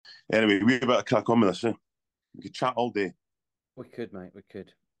Anyway, we better crack on with this. We could chat all day. We could, mate. We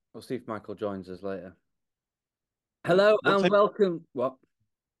could. We'll see if Michael joins us later. Right. Hello What and time? welcome. What?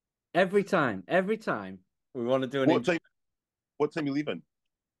 Every time we want to do an What intro, time? What time you leaving?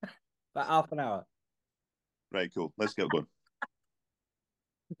 about half an hour. Right, cool. Let's get going.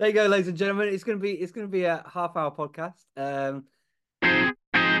 There you go, ladies and gentlemen. It's gonna be a half-hour podcast.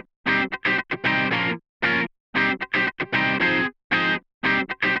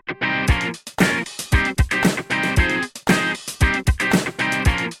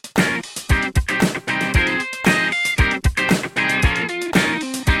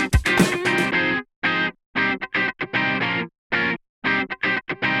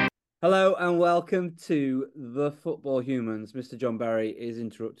 Hello and welcome to the Football Humans. Mr. John Barry is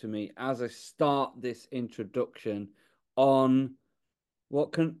interrupting me as I start this introduction on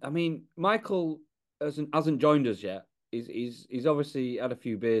Michael hasn't joined us yet. He's obviously had a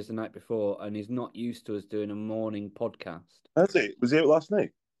few beers the night before and he's not used to us doing a morning podcast. That's it. Was he out last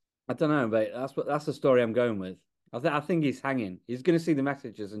night? I don't know, but that's the story I'm going with. I think he's hanging. He's gonna see the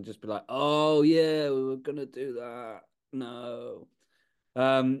messages and just be like, "Oh yeah, we were gonna do that." No.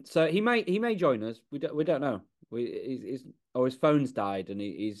 So he may join us. We don't know. His phone's died and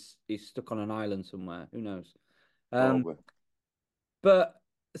he's stuck on an island somewhere. Who knows? Um, Probably. but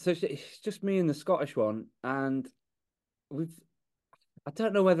so it's just me and the Scottish one, and we've. I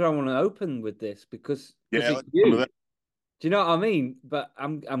don't know whether I want to open with this because Yeah, it's let's go with you. it. Do you know what I mean? But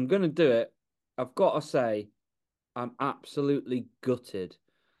I'm gonna do it. I've got to say, I'm absolutely gutted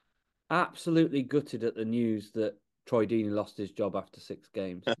at the news that Troy Deeney lost his job after 6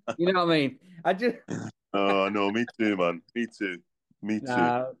 games. You know what I mean? I just Oh no, me too, man. Me too. Me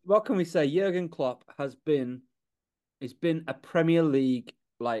too. what can we say? Jurgen Klopp he's been a Premier League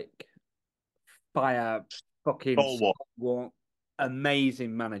like fire fucking All what? what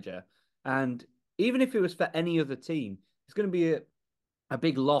amazing manager. And even if it was for any other team, it's going to be a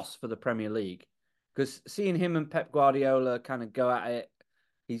big loss for the Premier League because seeing him and Pep Guardiola kind of go at it,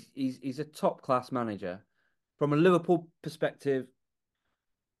 he's a top class manager. From a Liverpool perspective,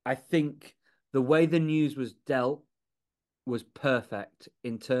 I think the way the news was dealt was perfect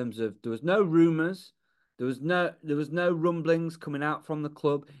in terms of there was no rumors, there was no rumblings coming out from the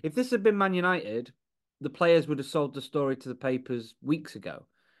club. If this had been Man United, the players would have sold the story to the papers weeks ago.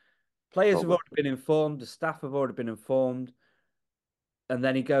 Players have Probably. already been informed, the staff have already been informed, and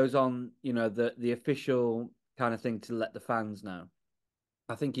then he goes on, the official kind of thing to let the fans know.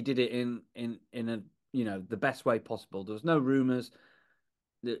 I think he did it in a the best way possible. There was no rumors.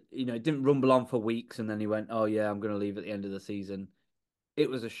 It didn't rumble on for weeks, and then he went, "Oh yeah, I'm going to leave at the end of the season." It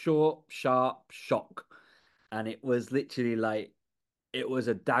was a short, sharp shock, and it was literally like it was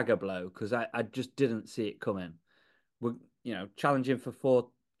a dagger blow because I just didn't see it coming. We're challenging for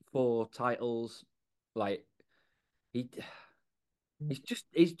four titles, like he it's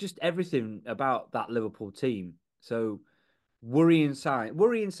just everything about that Liverpool team. So worrying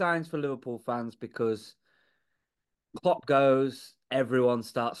signs for Liverpool fans because Klopp goes, everyone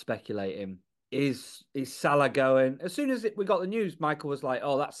starts speculating. Is Salah going? As soon as we got the news, Michael was like,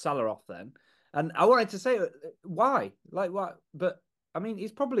 "Oh, that's Salah off then," and I wanted to say, "Why? Like why?" But I mean,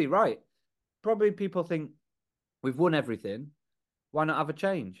 he's probably right. Probably people think we've won everything. Why not have a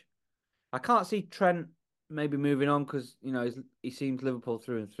change? I can't see Trent maybe moving on because he seems Liverpool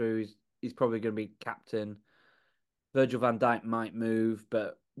through and through. He's probably going to be captain. Virgil van Dijk might move,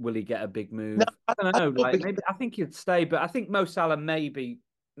 but will he get a big No, move? I don't I know. don't Like think. maybe I think he'd stay, but I think Mo Salah maybe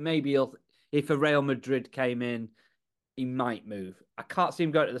he'll if a Real Madrid came in, he might move. I can't see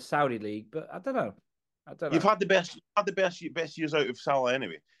him going to the Saudi league, but I don't know. I don't You've know. had the best years out of Salah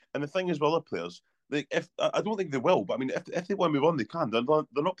anyway. And the thing is, with other players, like if I don't think they will, but I mean, if they want to move on, they can. They're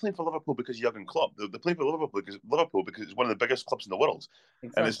not playing for Liverpool because Jurgen Klopp. They're playing for Liverpool because it's one of the biggest clubs in the world.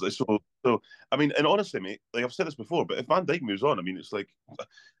 And Exactly. it's so. I mean, and honestly, mate, like I've said this before, but if Van Dijk moves on, I mean, it's like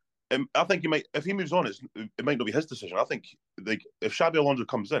I think he might. If he moves on, it might not be his decision. I think like if Xabi Alonso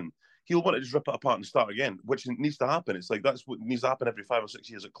comes in, he'll want to just rip it apart and start again, which needs to happen. It's like that's what needs to happen every 5 or 6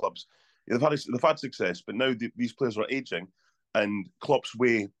 years at clubs. Yeah, they've had success, but now these players are aging, and Klopp's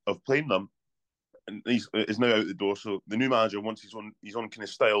way of playing them is now out the door. So the new manager wants his own kind of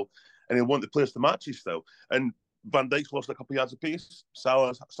style, and he'll want the players to match his style. And Van Dijk's lost a couple of yards of pace. Salah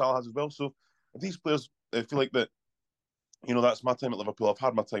has as well. So if these players feel like that, that's my time at Liverpool. I've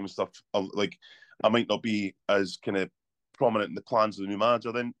had my time and stuff. Like I might not be as kind of prominent in the plans of the new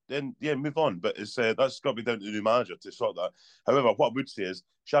manager. Then yeah, move on. But it's that's got to be down to the new manager to sort that. However, what I would say is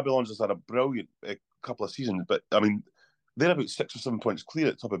Xabi Alonso's had a brilliant couple of seasons, but I mean they're about 6 or 7 points clear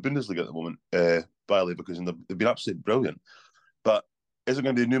at the top of Bundesliga at the moment, by Leverkusen. They've been absolutely brilliant. But is it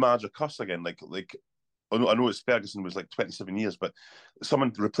going to be the new manager cuss again? Like I know it's Ferguson was like 27 years, but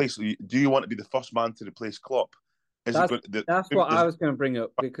someone to replace. Do you want to be the first man to replace Klopp? Is it That's good? that's what I was going to bring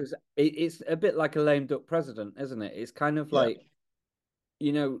up because it's a bit like a lame duck president, isn't it? It's kind of Yeah, like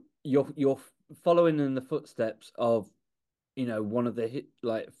you're following in the footsteps of one of the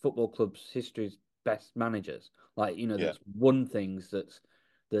like football club's history's best managers, like yeah, that's won things,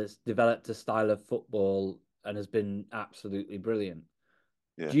 that's developed a style of football and has been absolutely brilliant.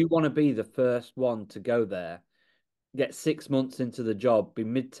 yeah, Do you want to be the first one to go there, get 6 months into the job, be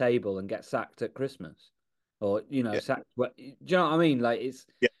mid-table, and get sacked at Christmas, or yeah, sacked? Do you know what I mean? Like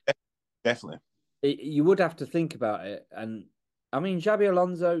yeah, definitely. you would have to think about it, and I mean Xabi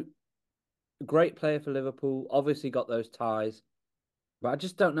Alonso, great player for Liverpool, obviously got those ties. But I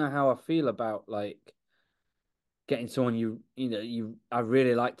just don't know how I feel about like getting someone I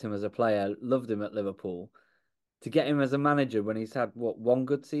really liked him as a player, loved him at Liverpool, to get him as a manager when he's had what one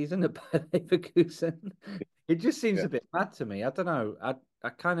good season at Bayer Leverkusen. It just seems Yeah. a bit mad to me. I don't know. I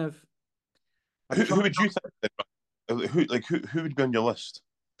kind of I try Who would you think? Who would be on your list?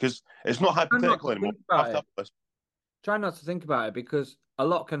 Because it's not not hypothetical to anymore. think about After it. that list, Try not to think about it because a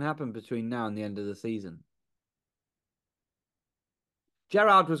lot can happen between now and the end of the season.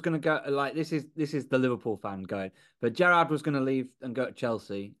 Gerrard was going to go like this is the Liverpool fan going, but Gerrard was going to leave and go to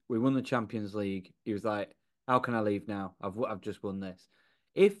Chelsea. We won the Champions League. He was like, "How can I leave now? I've just won this."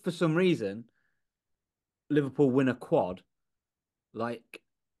 If for some reason Liverpool win a quad, like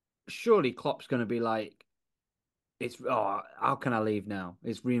surely Klopp's going to be like, "It's how can I leave now?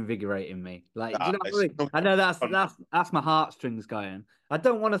 It's reinvigorating me." Like, do you know what I it's mean? no, I know that's my heartstrings going. I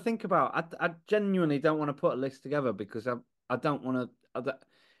don't want to think about. I genuinely don't want to put a list together because I don't want to.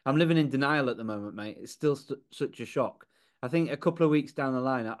 I'm living in denial at the moment, mate. It's still such a shock. I think a couple of weeks down the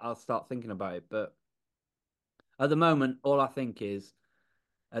line, I'll start thinking about it. But at the moment, all I think is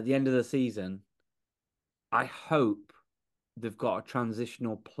at the end of the season, I hope they've got a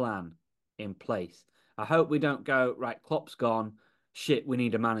transitional plan in place. I hope we don't go, right, Klopp's gone, shit, we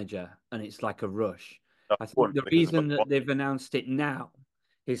need a manager, and it's like a rush. I think the because reason that they've announced it now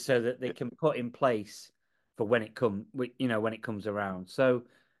is so that they can put in place for when when it comes around. So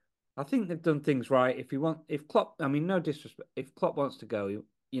I think they've done things right. If Klopp, I mean, no disrespect, if Klopp wants to go,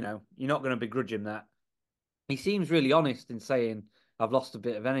 you're not going to begrudge him that. He seems really honest in saying, "I've lost a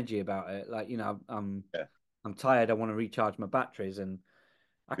bit of energy about it. Like, yeah. I'm tired. I want to recharge my batteries." And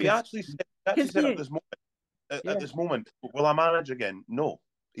I But he can, actually said see it. at Yeah, this moment, will I manage again? No.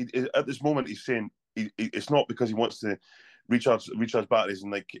 At this moment, he's saying it's not because he wants to recharge batteries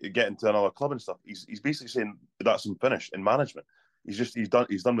and like get into another club and stuff. He's basically saying that's him finished in management. He's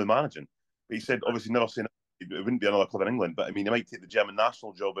done with managing. But he said obviously never saying it wouldn't be another club in England, but I mean he might take the German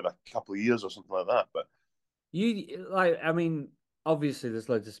national job in a couple of years or something like that. But I mean, obviously there's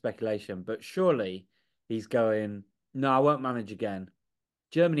loads of speculation, but surely he's going, no, I won't manage again.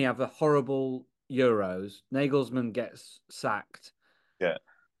 Germany have a horrible Euros. Nagelsmann gets sacked. yeah,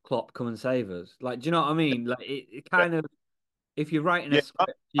 Klopp, come and save us. Like, do you know what I mean? Like, it yeah, kind of, if you're writing a yeah, that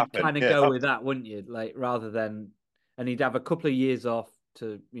script, you'd happened. kind of Yeah, go with that, wouldn't you? Like, rather than, and he'd have a couple of years off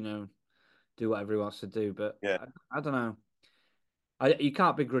to, do whatever he wants to do. But yeah, I don't know. You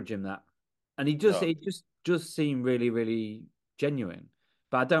can't begrudge him that, and he just no, it just seem really really genuine.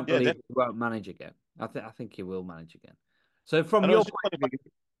 But I don't yeah. believe he won't manage again. I think he will manage again. So from I know your it's just point funny. of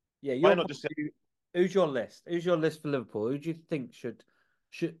view, yeah, Why your not point just of view, who's your list? Who's your list for Liverpool? Who do you think should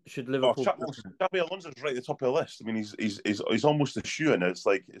Oh, Liverpool? Xabi Alonso's right at the top of the list. I mean, he's almost a shoe in. It's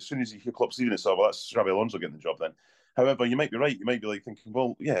like as soon as you hear Klopp leaving, it's well, that's Xabi Alonso getting the job then. However, you might be right. You might be like thinking,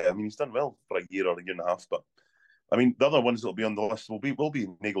 well, yeah, I mean, he's done well for a year or a year and a half. But I mean, the other ones that'll be on the list will be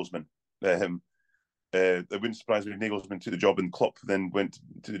Nagelsmann. It wouldn't surprise me if Nagelsmann took the job and Klopp then went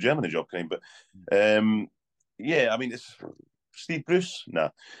to the Germany job, kind. But yeah, I mean, it's Steve Bruce. Nah,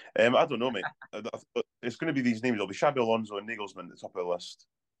 I don't know, mate. It's going to be these names. It'll be Xabi Alonso and Nagelsmann at the top of the list.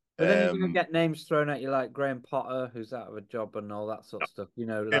 But then you're going to Um, get names thrown at you like Graham Potter, who's out of a job and all that sort of stuff.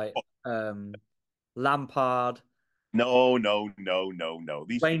 Like Lampard, No, no, no, no, no.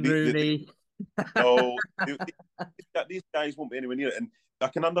 Wayne Rooney. No, these guys won't be anywhere near it. And I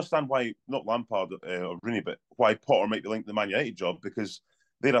can understand why not Lampard or Rooney, but why Potter might be linked to the Man United job because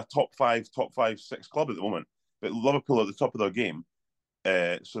they're a top five, six club at the moment. But Liverpool are at the top of their game,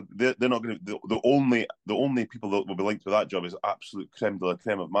 so they're not going to. The only people that will be linked with that job is absolute creme de la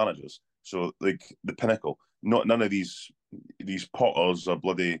creme of managers. So like the pinnacle. Not none of these Potters or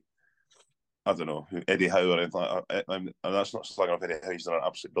bloody I don't know, Eddie Howe or anything like that. And that's not slagging off Eddie Howe. He's done an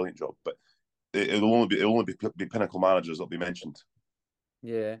absolutely brilliant job. But it'll only be pinnacle managers that'll be mentioned.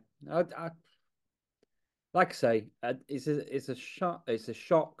 Yeah, I like I say, it's a shock. It's a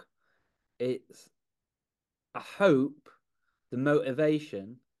shock. It's I hope the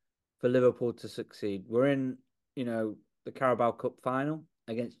motivation for Liverpool to succeed. We're in, the Carabao Cup final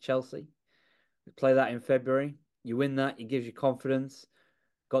against Chelsea. We play that in February. You win that, it gives you confidence.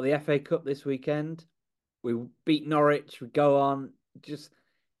 Got the FA Cup this weekend. We beat Norwich. We go on just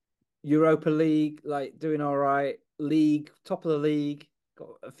Europa League, like doing all right. League, top of the league. Got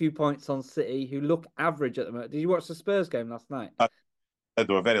a few points on City, who look average at the moment. Did you watch the Spurs game last night? They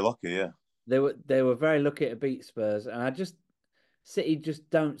were very lucky, yeah. They were very lucky to beat Spurs, and City just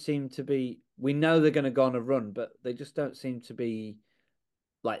don't seem to be. We know they're going to go on a run, but they just don't seem to be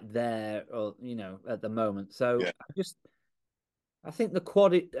like there or at the moment. So Yeah. I think the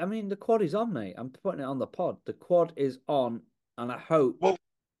quad is on, mate. I'm putting it on the pod. The quad is on, and I hope Well,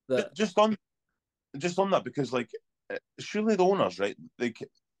 that just on that, because like surely the owners, right? Like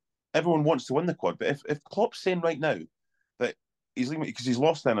everyone wants to win the quad, but if Klopp's saying right now that he's leaving because he's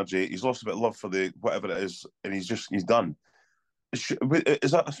lost energy, he's lost a bit of love for the whatever it is, and he's done. Is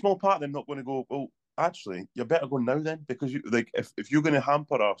that a small part of them not going to go? Well, actually, you're better going now then, because if you're going to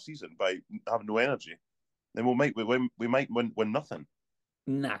hamper our season by having no energy, then we might win nothing.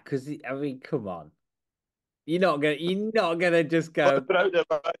 nah, because come on, you're not gonna just Got to go put it out there,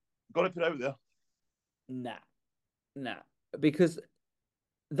 right? Got to put it out there. nah, nah, because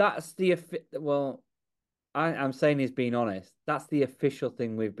that's well, I'm saying he's being honest. That's the official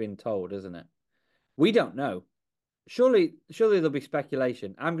thing we've been told, isn't it? We don't know. Surely there'll be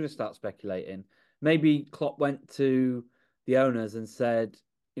speculation. I'm going to start speculating. Maybe Klopp went to the owners and said,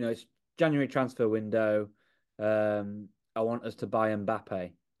 it's January transfer window. I want us to buy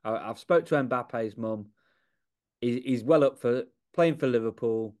Mbappe. I've spoke to Mbappe's mum. He's well up for playing for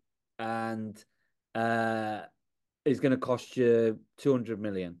Liverpool, and uh, he's going to cost you 200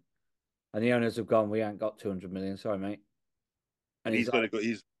 million. And the owners have gone, we ain't got 200 million. Sorry, mate. And And he's he's going like, to go.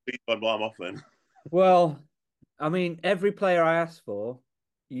 He's going to blam off then. well, I mean, every player I ask for,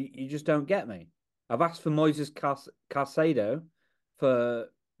 you just don't get me. I've asked for Caicedo for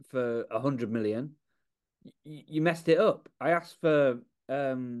 100 million. You messed it up. I asked for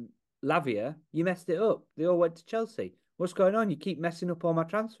Lavia. You messed it up. They all went to Chelsea. What's going on? You keep messing up all my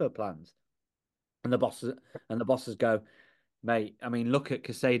transfer plans. And the bosses go, mate. I mean, look at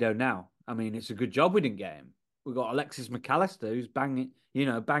Casado now. I mean, it's a good job we didn't get him. We've got Alexis McAllister who's banging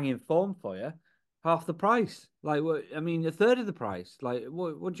form for you, half the price. Like, what? I mean, a third of the price. Like,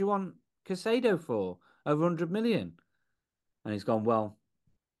 what do you want Casado for? Over 100 million? And he's gone, well,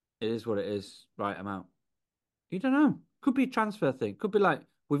 it is what it is. Right, I'm out. You don't know. Could be a transfer thing. Could be like,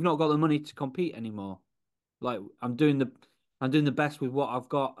 we've not got the money to compete anymore. Like, I'm doing the best with what I've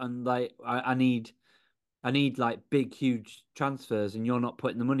got, and like, I need like big, huge transfers, and you're not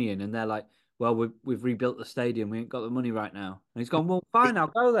putting the money in. And they're like, well, we've rebuilt the stadium. We ain't got the money right now. And he's gone, well, fine, I'll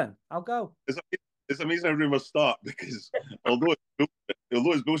go then. I'll go. It's, it's amazing how rumors start, because although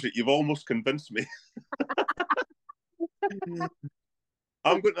it's bullshit, you've almost convinced me.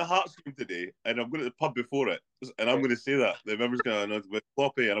 I'm going to the Hearts game today, and I'm going to the pub before it, and I'm going to say that the members going to with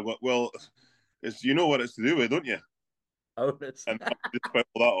Floppy, and I'm going, well, it's what it's to do with, don't you? Owners. And I'm just spoil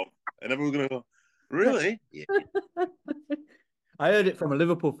that off, and everyone's going to go, really? Yeah, I heard it from a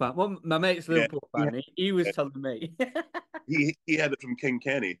Liverpool fan. Well, my mate's a yeah. Liverpool fan. He was telling me. He had it from King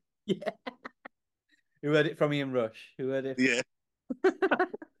Kenny. Yeah. Who heard it from Ian Rush? Who heard it Yeah,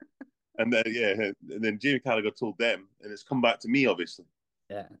 and then Jamie Carragher told them, and it's come back to me, obviously.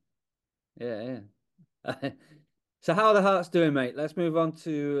 Yeah. Yeah, yeah. So how are the Hearts doing, mate? Let's move on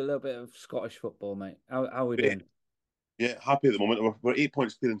to a little bit of Scottish football, mate. How are we But doing? yeah, happy at the moment. We're 8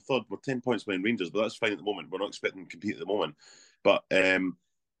 points clear in third. We're 10 points behind Rangers, but that's fine at the moment. We're not expecting to compete at the moment. But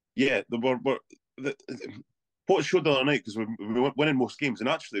yeah, what it showed the other night, because we were winning most games, and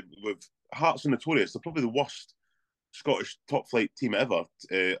actually with Hearts and Notorious, they're probably the worst Scottish top flight team ever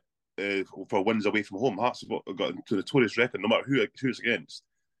for wins away from home. Hearts have got to the Notorious record, no matter who it's against.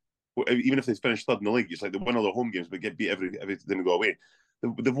 Even if they finish third in the league, it's like they win all their home games, but get beat every time they go away.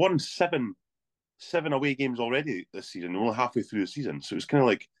 They've won seven away games already this season. We're only halfway through the season, so it's kind of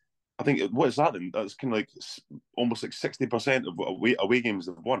like, I think, what is that then? That's kind of like almost like 60% of away games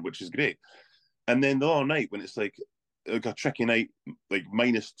they've won, which is great. And then the other night, when it's like a tricky night, like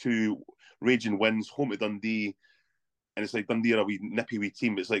 -2, raging wins, home to Dundee, and it's like Dundee are a wee nippy wee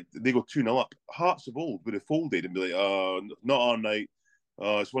team. It's like they go 2-0 up. Hearts of old would have folded and be like, oh, not our night.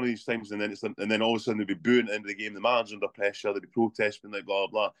 It's one of these times, and then all of a sudden they'd be booing at the end of the game. The man's under pressure. They'd be protesting, like blah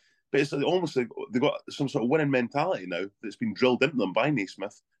blah. But it's like, almost like they've got some sort of winning mentality now that's been drilled into them by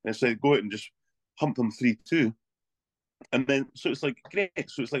Naismith. And it's like, go out and just hump them 3-2, and then so it's like great.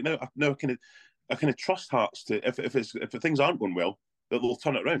 So it's like now I kind of I kind of trust Hearts to if things aren't going well, that they'll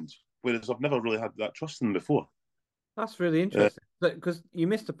turn it around. Whereas I've never really had that trust in them before. That's really Uh, interesting. Because you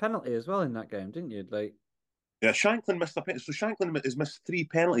missed a penalty as well in that game, didn't you? Like, yeah, Shanklin missed a penalty. So Shanklin has missed 3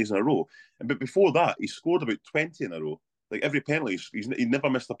 penalties in a row, but before that, he scored about 20 in a row. Like every penalty, he never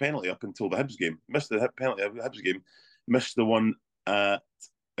missed a penalty up until the Hibs game. Missed the penalty at the Hibs game, missed the one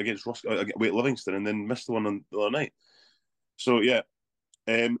against Wait Livingston, and then missed the one on the other night. So yeah.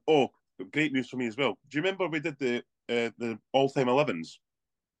 Oh, great news for me as well. Do you remember we did the all-time 11s?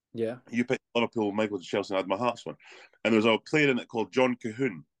 yeah. You picked Liverpool, Michael to Chelsea, and I had my Hearts one. And there was a player in it called John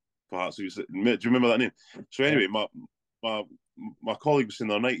Cahoon for Hearts. Do you remember that name? So anyway, my my colleague was saying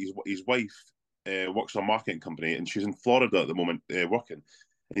the other night, his wife works for a marketing company, and she's in Florida at the moment working.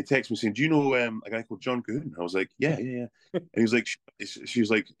 And he texted me saying, "Do you know a guy called John Cahoon?" I was like, "Yeah, yeah, yeah." And he's like, he's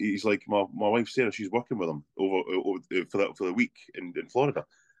like, my wife Sarah, she's working with him over for the week in Florida.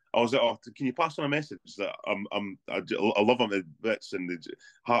 I was like, "Oh, can you pass on a message that I love him at bits and the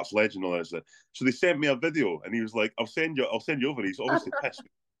Hearts legend and all that." So they sent me a video, and he was like, I'll send you over." He's obviously pissed.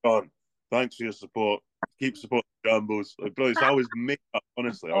 John, thanks for your support. Keep supporting Jambos. Like, bro, it's always made up.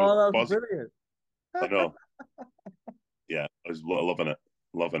 Honestly, I was Oh, that's buzzing. brilliant. I know. Yeah, I was loving it,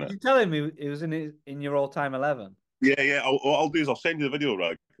 loving Did it. you tell him it was in your all-time 11? Yeah, yeah. What I'll do is I'll send you the video,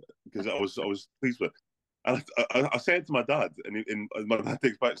 Rag, because I was pleased with it. And I sent it to my dad, and my dad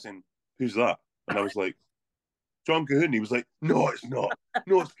takes back saying, "Who's that?" And I was like, "John Cahoon." He was like, "No, it's not.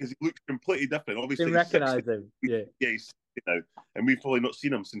 No, it's because he looks completely different. Didn't Obviously, he's 60. recognize him. Yeah. Yeah, he's 60 now, and we've probably not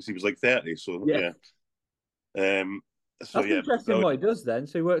seen him since he was like 30. So Yeah. yeah, um, so That's yeah, interesting what he does then.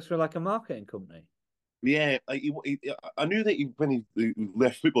 So he works for like a marketing company. yeah. I knew that when he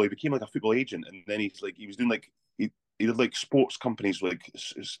left football, he became like a football agent, and then he was doing like he did like sports companies like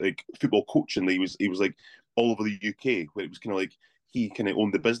football coaching. He was like all over the UK, where it was kind of like he kind of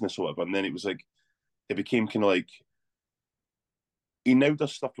owned the business or whatever, and then it was like it became kind of like he now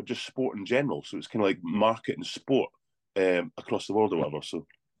does stuff for just sport in general. So it's kind of like marketing sport across the world or whatever. So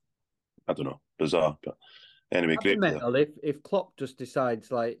I don't know, bizarre, but anyway, That's great player. mental. If Klopp just decides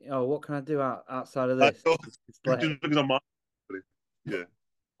like, oh, what can I do outside of I this? know, It's like just because I'm marketing. Yeah,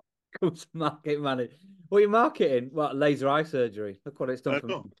 comes market money. What are you marketing? What, laser eye surgery? Look what it's done I for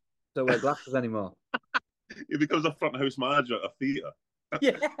me. know. Don't wear glasses anymore. He becomes a front house manager at a theatre.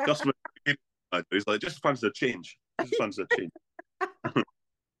 Yeah. Customer manager. He's like, just fancy a change. Just fancy a change.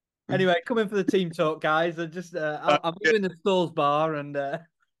 Anyway, come in for the team talk, guys. I'll be Yeah, in the stalls bar and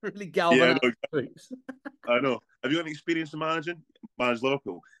really yeah, galvanize no, troops. I know. Have you got any experience in managing? Manage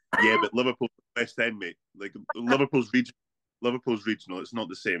Liverpool? Yeah, but Liverpool's West End, mate. Like Liverpool's regional. It's not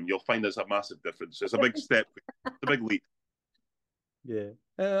the same. You'll find there's a massive difference. It's a big step. It's a big leap. Yeah.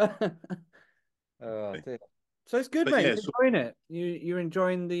 Oh dear. So it's good, But mate. yeah, You're so enjoying it. You're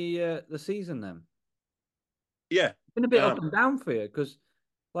enjoying the season then. yeah, It's been a bit up um, and down for you because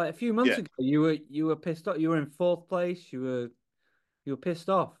like a few months yeah, ago you were pissed off. You were in fourth place. You were pissed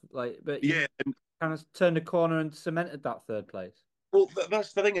off. Like, but you yeah. And kind of turned a corner and cemented that third place. well,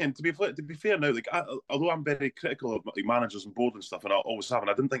 that's the thing. And to be fair now, like although I'm very critical of like, managers and board and stuff, and I always have, and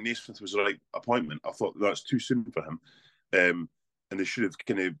I didn't think Naismith was the right appointment. I thought that's too soon for him. And they should have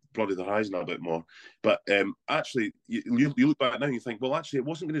kind of broadened their horizon a bit more. But actually, you look back now and you think, well, actually, it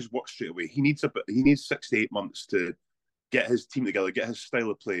wasn't going to just work straight away. He needs 6 to 8 months to get his team together, get his style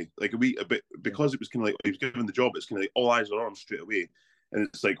of play. Like a bit Yeah. because it was kind of like he was given the job. It's kind of like all eyes are on him straight away, and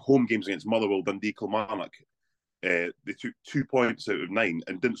it's like home games against Motherwell, Dundee, Kilmarnock. They took 2 points out of 9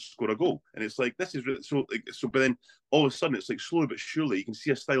 and didn't score a goal, and it's like this is so. Like, so, but then all of a sudden, it's like slowly but surely you can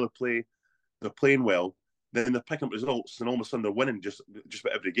see a style of play. They're playing well, then they're picking up results, and all of a sudden they're winning just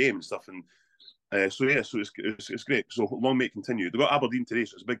about every game and stuff. And so yeah, so it's great. So long may it continue. They've got Aberdeen today,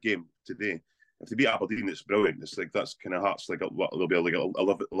 so it's a big game today. If they beat Aberdeen, it's brilliant. It's like that's kind of Hearts like they'll be able to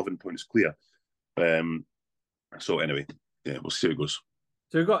get 11 points clear. So anyway, yeah, we'll see how it goes.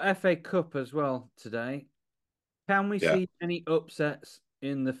 So we've got FA Cup as well today. Can we Yeah. see any upsets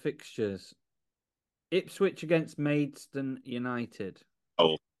in the fixtures? Ipswich against Maidstone United.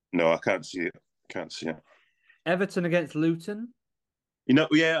 Oh no, I can't see it. Can't see it. Everton against Luton.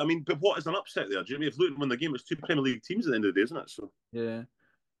 Yeah. I mean, but what is an upset there? Do you mean if Luton win the game, it's two Premier League teams at the end of the day, isn't it? So Yeah.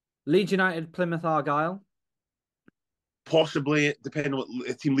 Leeds United, Plymouth Argyle. possibly, depending on what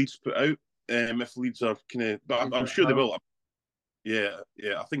the team Leeds put out. If Leeds are kind of, but I'm At sure they home. will. Yeah,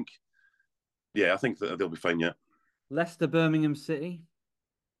 yeah. I think that they'll be fine. Yeah. Leicester, Birmingham City.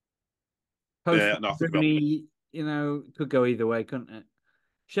 Post Yeah. No, I think about. Rooney, could go either way, couldn't it?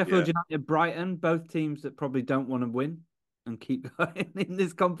 Sheffield Yeah. United, Brighton, both teams that probably don't want to win and keep going in this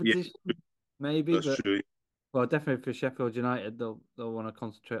Yeah. competition. Maybe, That's but true. well, definitely for Sheffield United, they'll want to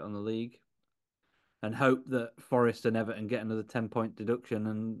concentrate on the league. and hope that Forest and Everton get another 10-point deduction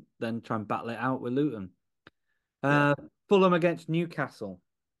and then try and battle it out with Luton. Yeah, Fulham against Newcastle.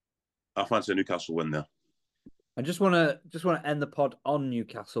 I fancy a Newcastle win there. I just want to end the pod on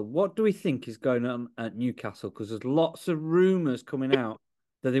Newcastle. What do we think is going on at Newcastle? Because there's lots of rumours coming out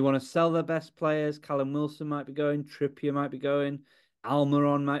that they want to sell their best players. Callum Wilson might be going, Trippier might be going,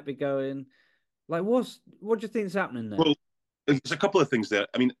 Almiron might be going. Like, what do you think is happening there? Well, there's a couple of things there.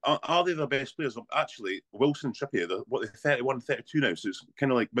 I mean, are they the best players? Actually, Wilson, Trippier, they're 31, 32 now. So it's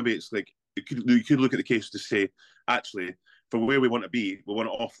kind of like maybe it's like you could look at the case to say, actually, for where we want to be, we want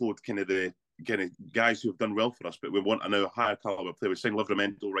to offload kind of guys who have done well for us, but we want a now higher caliber player. We signed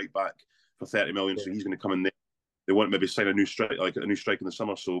Livramento right back for 30 million, Yeah. so he's going to come in there. They want to maybe sign a new strike, like a new strike in the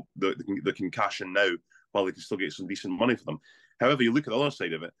summer, so they can cash in now while they can still get some decent money for them. However, you look at the other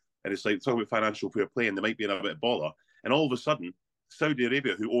side of it, and it's like talking about financial fair play, and they might be in a bit of bother, and all of a sudden, Saudi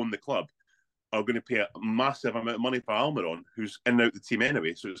Arabia, who own the club, are going to pay a massive amount of money for Almiron, who's in and out the team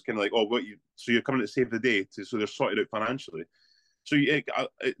anyway. So it's kind of like, oh, so you're coming to save the day, so they're sorted out financially. So it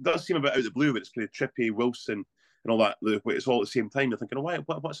does seem a bit out of the blue, but it's kind of Trippy, Wilson, and all that. It's all at the same time. You're thinking, oh,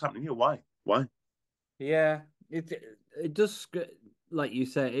 what's happening here? Why? Yeah, it does, like you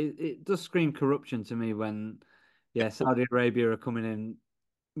say, it does scream corruption to me when, yeah, Saudi Arabia are coming in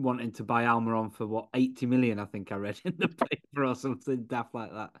wanting to buy Almiron for what, 80 million, I think I read in the paper or something daft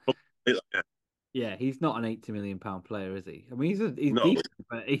like that. Yeah. Yeah, he's not an 80 million pound player, is he? I mean, he's No, decent,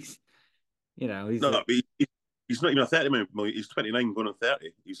 but he's no, he's not even a 30 million. He's 29 going on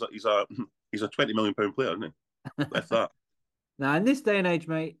 30. He's a 20 million pound player, isn't he? If that. now in this day and age,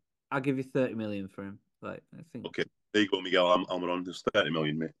 mate, I'll give you 30 million for him. Like, I think, Okay, there you go, Miguel Almiron. There's 30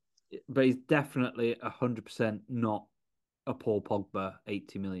 million, mate. but he's definitely 100% not a Paul Pogba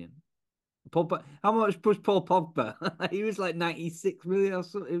 80 million. How much was Paul Pogba? He was like 96 million or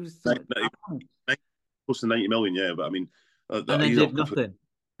something. It was something. 90, close to 90 million, yeah. But I mean, And then did nothing.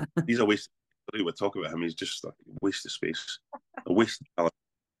 he's a waste. We talk about him. He's just like a waste of space, a waste of talent.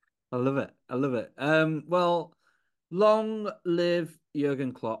 I love it. I love it. Well, long live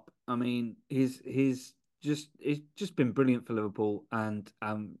Jurgen Klopp. I mean, he's just been brilliant for Liverpool, and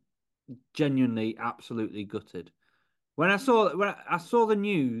I'm genuinely absolutely gutted. When I saw the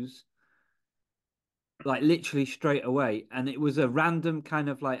news, like literally straight away, and it was a random kind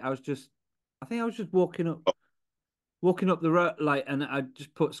of like I think I was just walking up the road, like, and I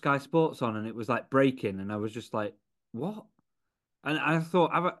just put Sky Sports on, and it was like breaking, and I was just like, what? And I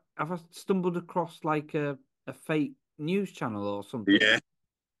thought, have I stumbled across like a fake news channel or something? Yeah,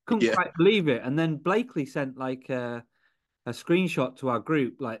 Couldn't yeah, quite believe it. And then Blakely sent like a screenshot to our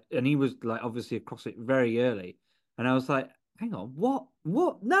group, like, and he was like obviously across it very early. And I was like, hang on, what?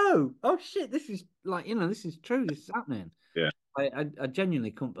 What? No! Oh shit! This is like, this is true. This is happening. yeah. I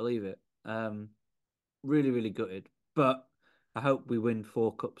genuinely couldn't believe it. Really, really gutted. But I hope we win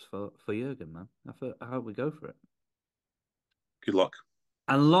 4 cups for Jurgen, man. I hope we go for it. Good luck.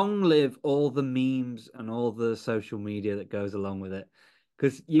 And long live all the memes and all the social media that goes along with it.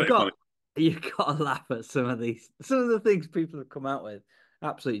 Because you Pretty got funny. you got to laugh at some of the things people have come out with.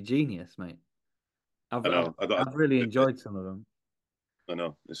 Absolute genius, mate. I've I I've, know. I don't. I've really enjoyed some of them. I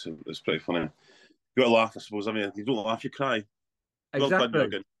know. It's pretty funny. You got to laugh, I suppose. I mean, if you don't laugh, you cry. Well done, Exactly.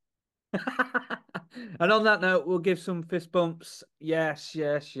 Jurgen. And on that note, we'll give some fist bumps. Yes,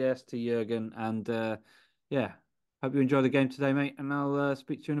 yes, yes to Jurgen. And yeah, hope you enjoy the game today, mate. And I'll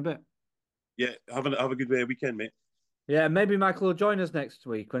speak to you in a bit. Yeah, have a good weekend, mate. Yeah, maybe Michael will join us next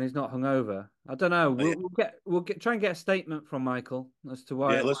week when he's not hungover. I don't know. Yeah, We'll try and get a statement from Michael as to yeah.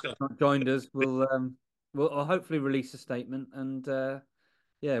 why Let's he's go. not joined us. We'll hopefully release a statement and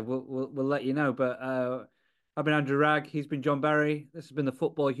yeah, we'll let you know. But I've been Andrew Ragg. He's been John Barry. This has been the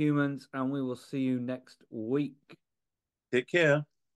Football Humans, and we will see you next week. Take care.